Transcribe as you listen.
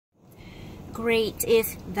Great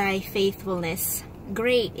is thy faithfulness.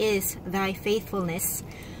 Great is thy faithfulness.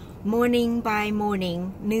 Morning by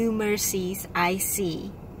morning, new mercies I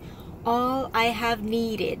see. All I have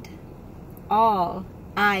needed,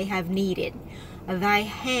 thy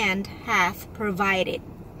hand hath provided.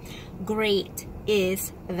 Great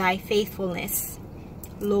is thy faithfulness,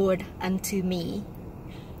 Lord, unto me.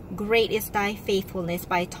 Great is thy faithfulness,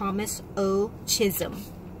 by Thomas O. Chisholm.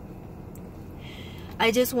 I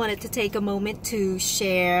just wanted to take a moment to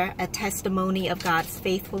share a testimony of God's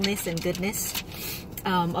faithfulness and goodness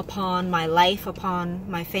upon my life, upon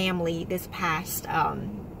my family this past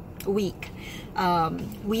week.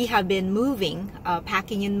 We have been moving,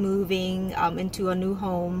 packing and moving into a new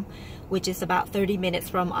home, which is about 30 minutes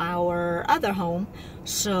from our other home.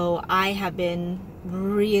 So I have been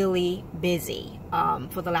really busy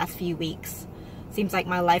for the last few weeks. Seems like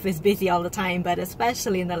my life is busy all the time, but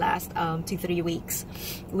especially in the last 2-3 weeks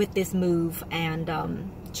with this move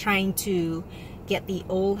and trying to get the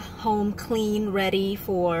old home clean, ready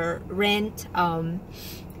for rent,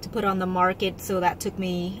 to put on the market. So that took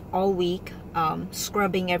me all week,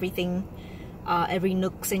 scrubbing everything, every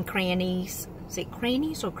nooks and crannies. Is it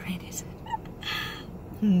crannies or crannies?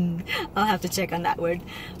 I'll have to check on that word.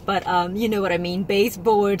 But you know what I mean.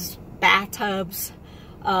 Baseboards, bathtubs,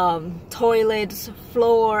 toilets,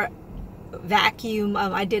 floor, vacuum.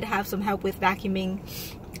 I did have some help with vacuuming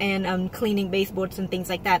and cleaning baseboards and things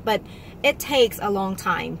like that. But it takes a long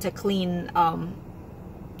time to clean,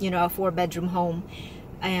 you know, a 4-bedroom home.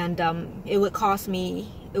 And it would have cost me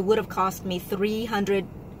 $300,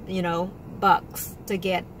 you know, bucks to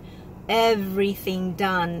get everything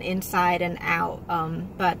done inside and out,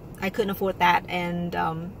 but I couldn't afford that, and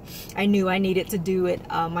I knew I needed to do it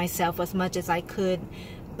myself as much as I could.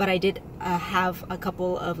 But I did have a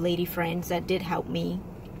couple of lady friends that did help me.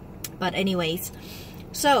 But anyways,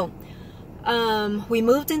 so we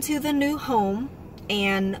moved into the new home,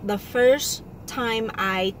 and the first time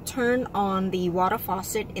I turned on the water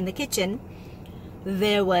faucet in the kitchen,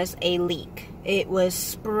 there was a leak. It was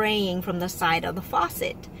spraying from the side of the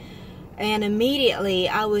faucet. And immediately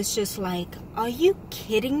I was just like, are you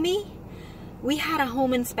kidding me? We had a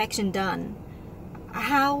home inspection done.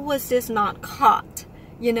 How was this not caught?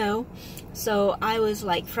 You know? So I was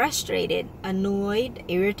like frustrated, annoyed,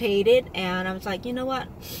 irritated. And I was like, you know what?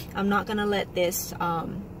 I'm not going to let this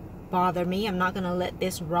bother me. I'm not going to let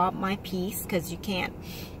this rob my peace, because you can't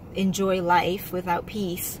enjoy life without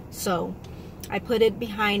peace. So I put it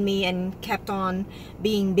behind me and kept on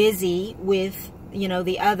being busy with, you know,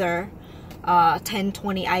 the other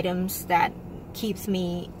 10-20 items that keeps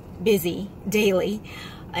me busy daily.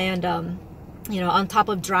 And you know, on top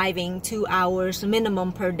of driving 2 hours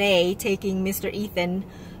minimum per day, taking Mr. Ethan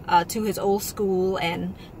to his old school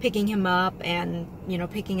and picking him up, and you know,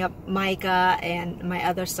 picking up Micah and my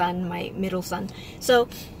other son, my middle son. So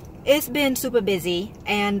it's been super busy.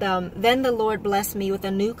 And then the Lord blessed me with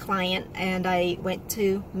a new client, and I went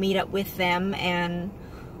to meet up with them and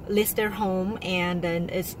list their home, and then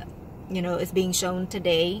it's, you know, it's being shown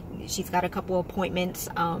today. She's got a couple appointments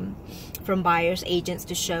from buyers agents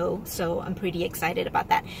to show, so I'm pretty excited about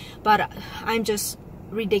that. But I'm just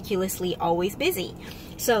ridiculously always busy.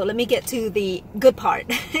 So let me get to the good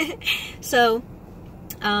part. So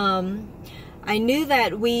I knew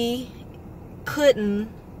that we couldn't,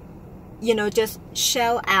 you know, just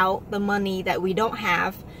shell out the money that we don't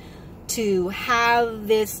have to have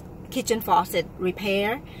this kitchen faucet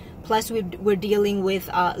repair. Plus we're dealing with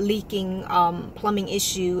leaking plumbing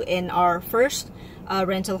issue in our first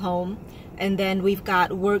rental home, and then we've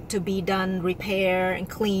got work to be done, repair and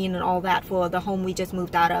clean and all that for the home we just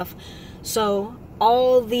moved out of. So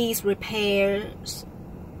all these repairs,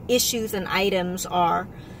 issues and items are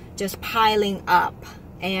just piling up.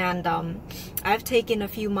 And I've taken a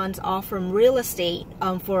few months off from real estate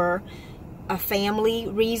for family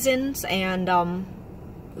reasons and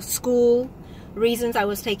school reasons. I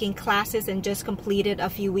was taking classes and just completed a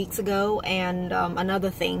few weeks ago. And another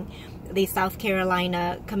thing, the South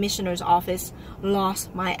Carolina Commissioner's Office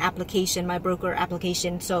lost my application, my broker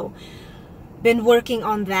application. So been working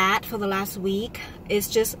on that for the last week. It's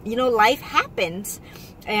just, you know, life happens.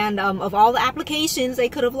 And of all the applications they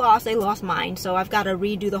could have lost, they lost mine. So I've got to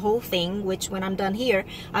redo the whole thing, which when I'm done here,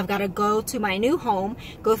 I've got to go to my new home,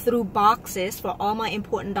 go through boxes for all my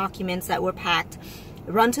important documents that were packed,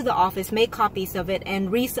 run to the office, make copies of it, and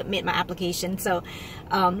resubmit my application. So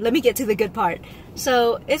let me get to the good part.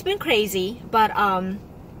 So it's been crazy, but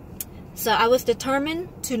so I was determined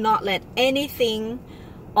to not let anything,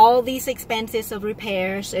 all these expenses of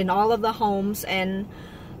repairs in all of the homes, and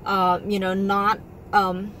you know, not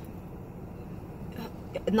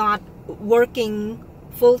working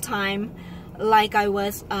full-time like I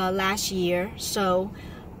was last year, so,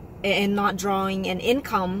 and not drawing an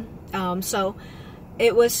income. So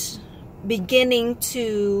it was beginning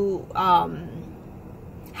to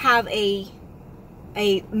have a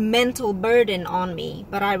mental burden on me,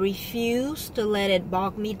 but I refused to let it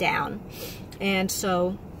bog me down. And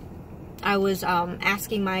so I was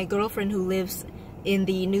asking my girlfriend who lives in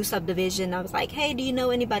the new subdivision. I was like, hey, do you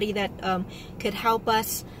know anybody that could help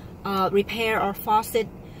us repair our faucet,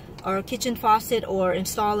 our kitchen faucet, or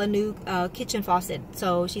install a new kitchen faucet?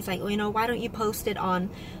 So she's like, well, you know, why don't you post it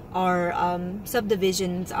on our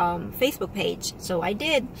subdivision's Facebook page? So I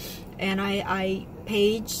did, and I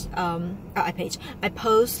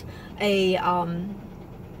post a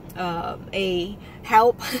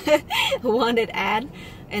help wanted ad,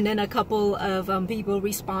 and then a couple of people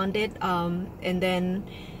responded, and then,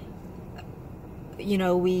 you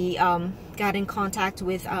know, we got in contact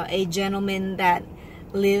with a gentleman that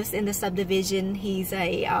lives in the subdivision. He's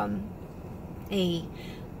a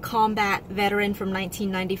combat veteran from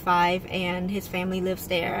 1995, and his family lives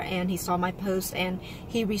there, and he saw my post and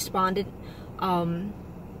he responded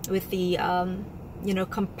with the you know,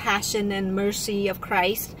 compassion and mercy of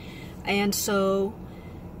Christ. And so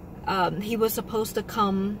he was supposed to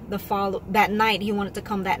come that night. He wanted to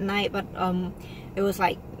come that night, but it was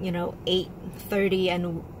like, you know, 8:30,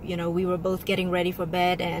 and, you know, we were both getting ready for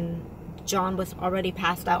bed, and John was already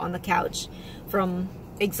passed out on the couch from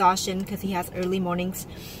exhaustion because he has early mornings.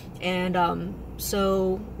 And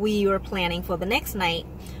so we were planning for the next night,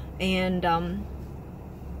 and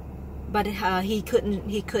but he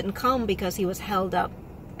couldn't come because he was held up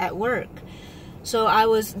at work. So I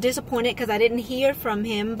was disappointed because I didn't hear from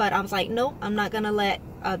him, but I was like, nope, I'm not gonna let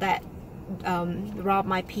that rob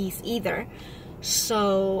my peace either.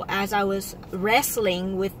 So as I was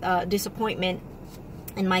wrestling with disappointment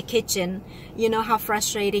in my kitchen, you know how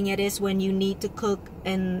frustrating it is when you need to cook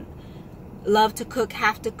and love to cook,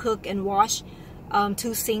 have to cook and wash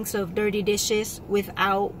 2 sinks of dirty dishes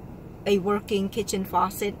without a working kitchen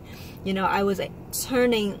faucet. You know, I was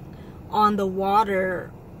turning on the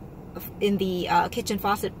water in the kitchen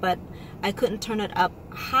faucet, but I couldn't turn it up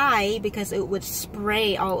high because it would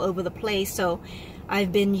spray all over the place. So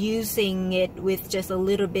I've been using it with just a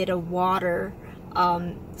little bit of water,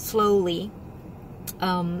 slowly,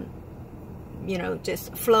 you know,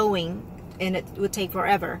 just flowing, and it would take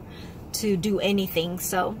forever to do anything.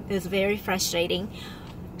 So it was very frustrating.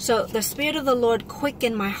 So the Spirit of the Lord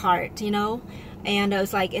quickened my heart, you know, and I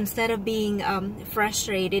was like, instead of being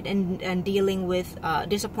frustrated and dealing with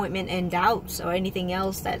disappointment and doubts or anything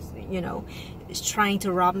else that, you know, is trying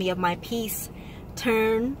to rob me of my peace,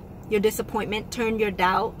 turn your disappointment, turn your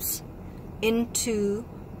doubts into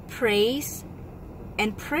praise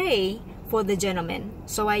and pray for the gentleman.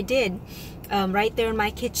 So I did. Right there in my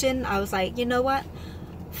kitchen, I was like, you know what?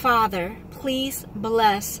 Father, please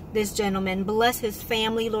bless this gentleman, bless his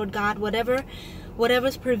family, Lord God.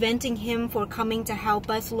 Whatever's preventing him for coming to help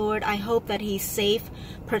us, Lord, I hope that he's safe.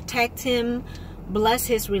 Protect him, bless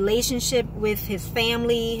his relationship with his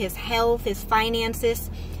family, his health, his finances,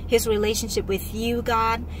 his relationship with you,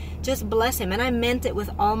 God. Just bless him. And I meant it with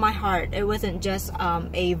all my heart. It wasn't just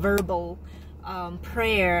a verbal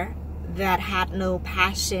prayer that had no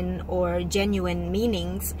passion or genuine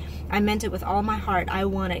meanings. I meant it with all my heart. I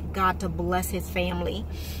wanted God to bless his family.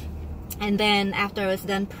 And then after I was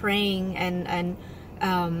done praying, and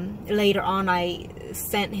later on I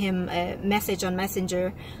sent him a message on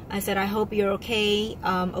Messenger. I said, I hope you're okay.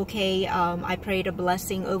 I prayed a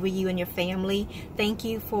blessing over you and your family. Thank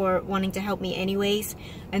you for wanting to help me anyways.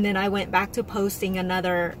 And then I went back to posting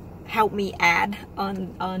another help me ad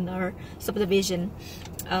on our subdivision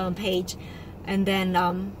page. And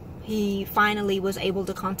then he finally was able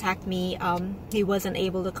to contact me. He wasn't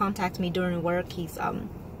able to contact me during work. He's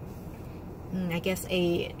I guess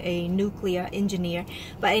a nuclear engineer.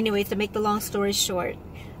 But anyways, to make the long story short,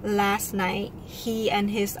 last night he and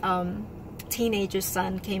his teenager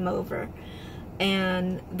son came over,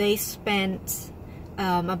 and they spent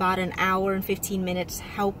about an hour and 15 minutes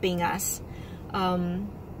helping us,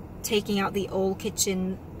 taking out the old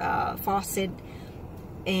kitchen faucet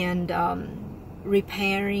and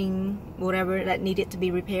repairing whatever that needed to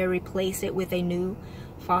be repaired, replace it with a new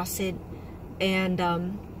faucet.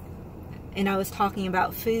 And I was talking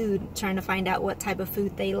about food, trying to find out what type of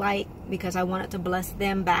food they like, because I wanted to bless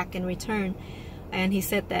them back in return. And he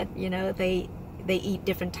said that, you know, they eat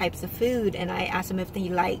different types of food, and I asked him if he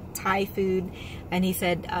liked Thai food, and he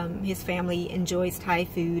said his family enjoys Thai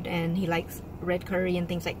food and he likes red curry and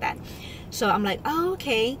things like that. So I'm like, oh,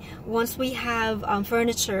 okay, once we have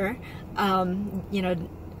furniture, you know,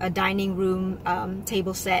 a dining room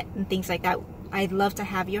table set and things like that. I'd love to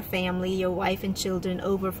have your family, your wife and children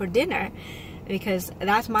over for dinner, because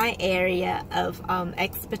that's my area of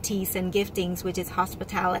expertise and giftings, which is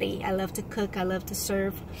hospitality. I love to cook. I love to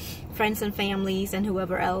serve friends and families and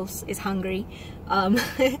whoever else is hungry.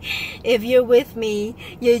 If you're with me,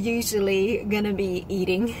 you're usually gonna be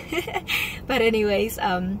eating. But anyways,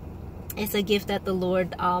 it's a gift that the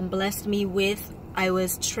Lord blessed me with. I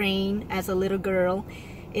was trained as a little girl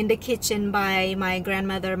in the kitchen by my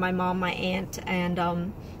grandmother, my mom, my aunt,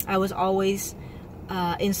 and I was always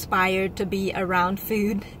inspired to be around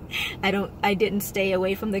food. I didn't stay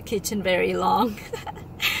away from the kitchen very long.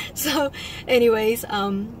 So anyways,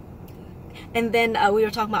 and then we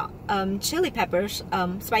were talking about chili peppers,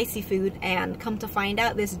 spicy food, and come to find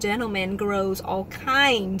out this gentleman grows all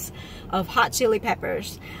kinds of hot chili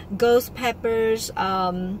peppers, ghost peppers,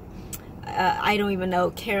 I don't even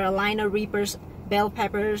know, Carolina Reapers, bell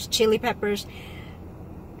peppers, chili peppers.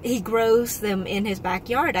 He grows them in his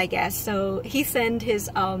backyard, I guess. So he sent his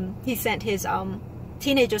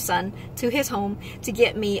teenager son to his home to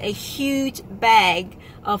get me a huge bag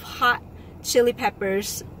of hot chili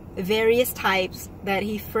peppers, various types that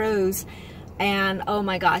he froze. And oh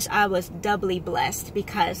my gosh, I was doubly blessed,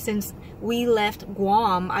 because since we left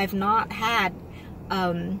Guam, I've not had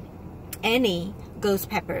any ghost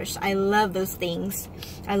peppers. I love those things.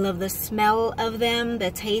 I love the smell of them,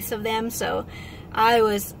 the taste of them. So I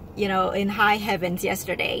was, you know, in high heavens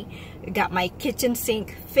yesterday. Got my kitchen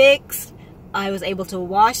sink fixed. I was able to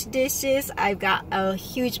wash dishes. I've got a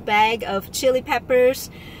huge bag of chili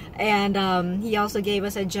peppers, and he also gave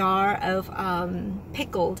us a jar of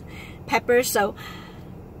pickled peppers. So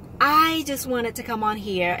I just wanted to come on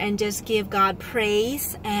here and just give God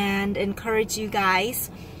praise and encourage you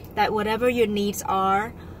guys that whatever your needs are,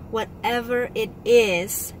 whatever it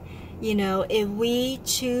is, you know, if we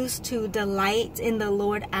choose to delight in the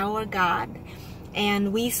Lord our God,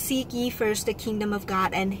 and we seek ye first the kingdom of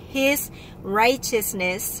God and his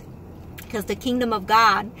righteousness, because the kingdom of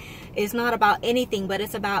God is not about anything, but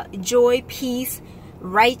it's about joy, peace,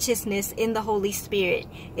 righteousness in the Holy Spirit.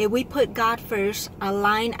 If we put God first,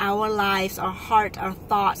 align our lives, our heart, our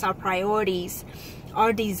thoughts, our priorities,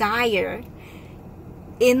 our desire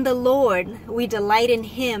in the Lord, we delight in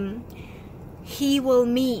him, he will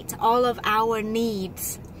meet all of our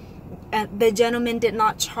needs. The gentleman did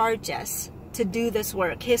not charge us to do this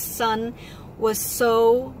work. His son was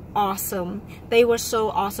so awesome. They were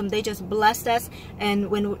so awesome. They just blessed us.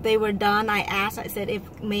 And when they were done, I asked, I said,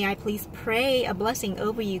 may I please pray a blessing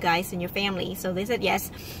over you guys and your family? So they said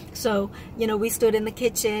yes. So, you know, we stood in the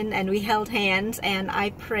kitchen and we held hands and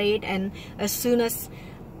I prayed. And as soon as,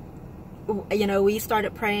 you know, we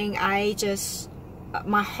started praying,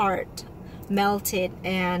 my heart melted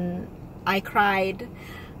and I cried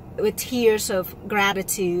with tears of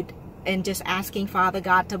gratitude and just asking Father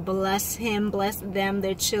God to bless him, bless them,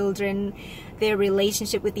 their children, their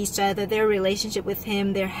relationship with each other, their relationship with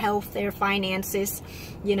him, their health, their finances,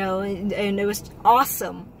 you know, and it was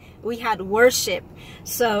awesome. We had worship.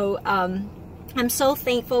 So I'm so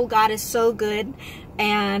thankful. God is so good.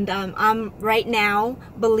 And I'm right now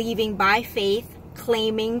believing by faith,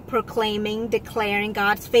 claiming, proclaiming, declaring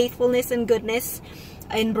God's faithfulness and goodness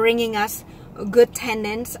in bringing us good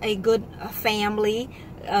tenants, a good family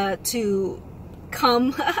to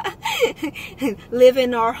come live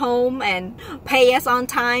in our home and pay us on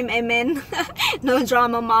time. Amen. No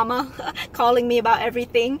drama mama calling me about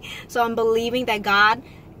everything. So I'm believing that God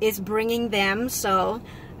is bringing them. So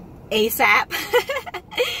ASAP.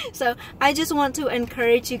 So I just want to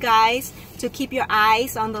encourage you guys to keep your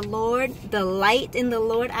eyes on the Lord, delight in the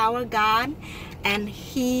Lord our God, and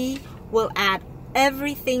he will add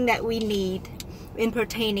everything that we need in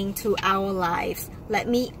pertaining to our lives. Let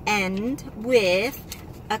me end with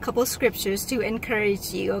a couple scriptures to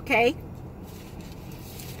encourage you, okay?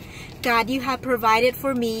 God, you have provided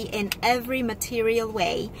for me in every material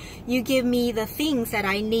way. You give me the things that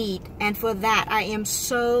I need, and for that I am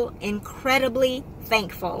so incredibly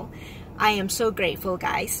thankful. I am so grateful,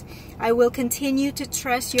 guys. I will continue to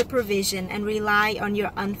trust your provision and rely on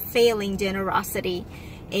your unfailing generosity.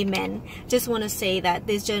 Amen. Just want to say that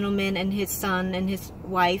this gentleman and his son and his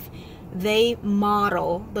wife, they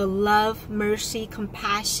model the love, mercy,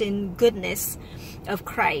 compassion, goodness of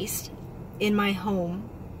Christ in my home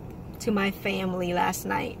to my family last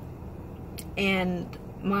night. And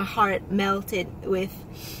my heart melted with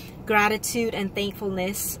gratitude and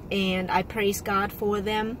thankfulness, and I praise God for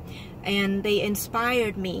them. And they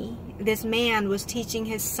inspired me. this man was teaching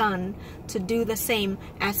his son to do the same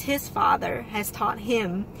as his father has taught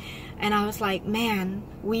him. And I was like, man,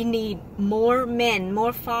 we need more men,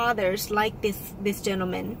 more fathers like this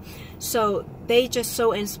gentleman. So they just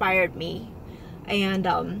so inspired me. And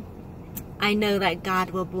I know that God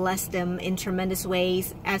will bless them in tremendous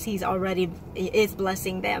ways, as He's already is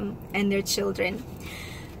blessing them and their children.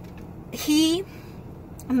 He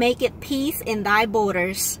maketh peace in thy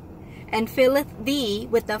borders, and filleth thee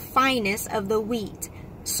with the finest of the wheat.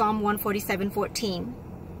 Psalm 147:14.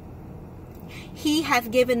 He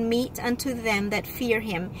hath given meat unto them that fear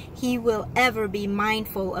him. He will ever be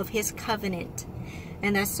mindful of his covenant.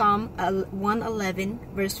 And that's Psalm 111,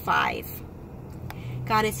 verse 5.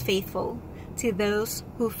 God is faithful to those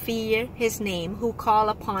who fear his name, who call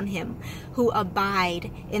upon him, who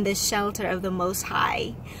abide in the shelter of the Most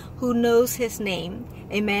High, who knows his name.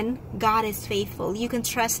 Amen. God is faithful. You can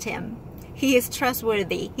trust him. He is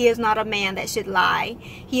trustworthy. He is not a man that should lie.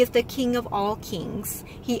 He is the King of all kings.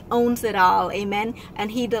 He owns it all. Amen.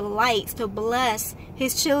 And he delights to bless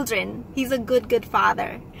his children. He's a good, good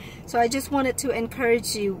father. So I just wanted to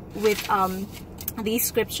encourage you with these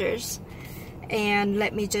scriptures. And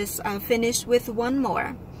let me just finish with one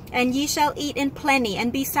more. And ye shall eat in plenty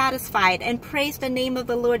and be satisfied, and praise the name of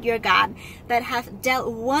the Lord your God, that hath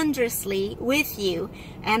dealt wondrously with you,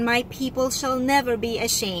 and my people shall never be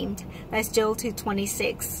ashamed. That's Joel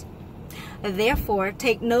 2:26. Therefore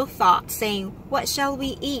take no thought, saying, what shall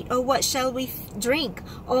we eat, or what shall we drink,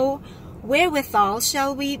 or wherewithal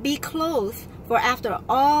shall we be clothed? For after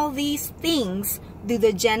all these things do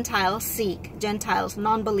the Gentiles seek. Gentiles,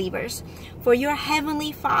 non-believers. For your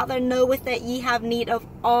heavenly Father knoweth that ye have need of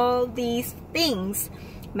all these things.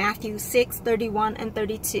 Matthew 6:31 and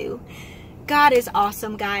 32. God is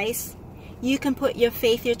awesome, guys. You can put your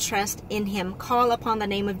faith, your trust in him. Call upon the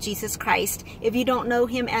name of Jesus Christ. If you don't know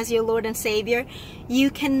him as your Lord and Savior, you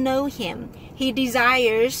can know him. He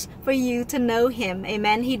desires for you to know him.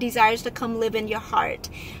 Amen. He desires to come live in your heart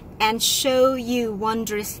and show you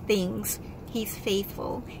wondrous things. He's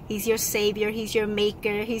faithful. He's your Savior. He's your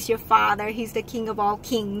Maker. He's your Father. He's the King of all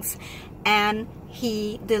kings. And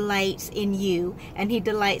he delights in you. And he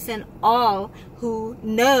delights in all who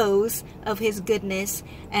knows of his goodness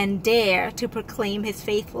and dare to proclaim his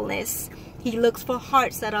faithfulness. He looks for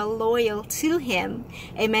hearts that are loyal to him.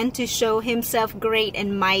 Amen. To show himself great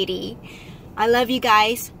and mighty. I love you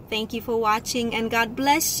guys. Thank you for watching, and God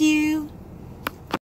bless you.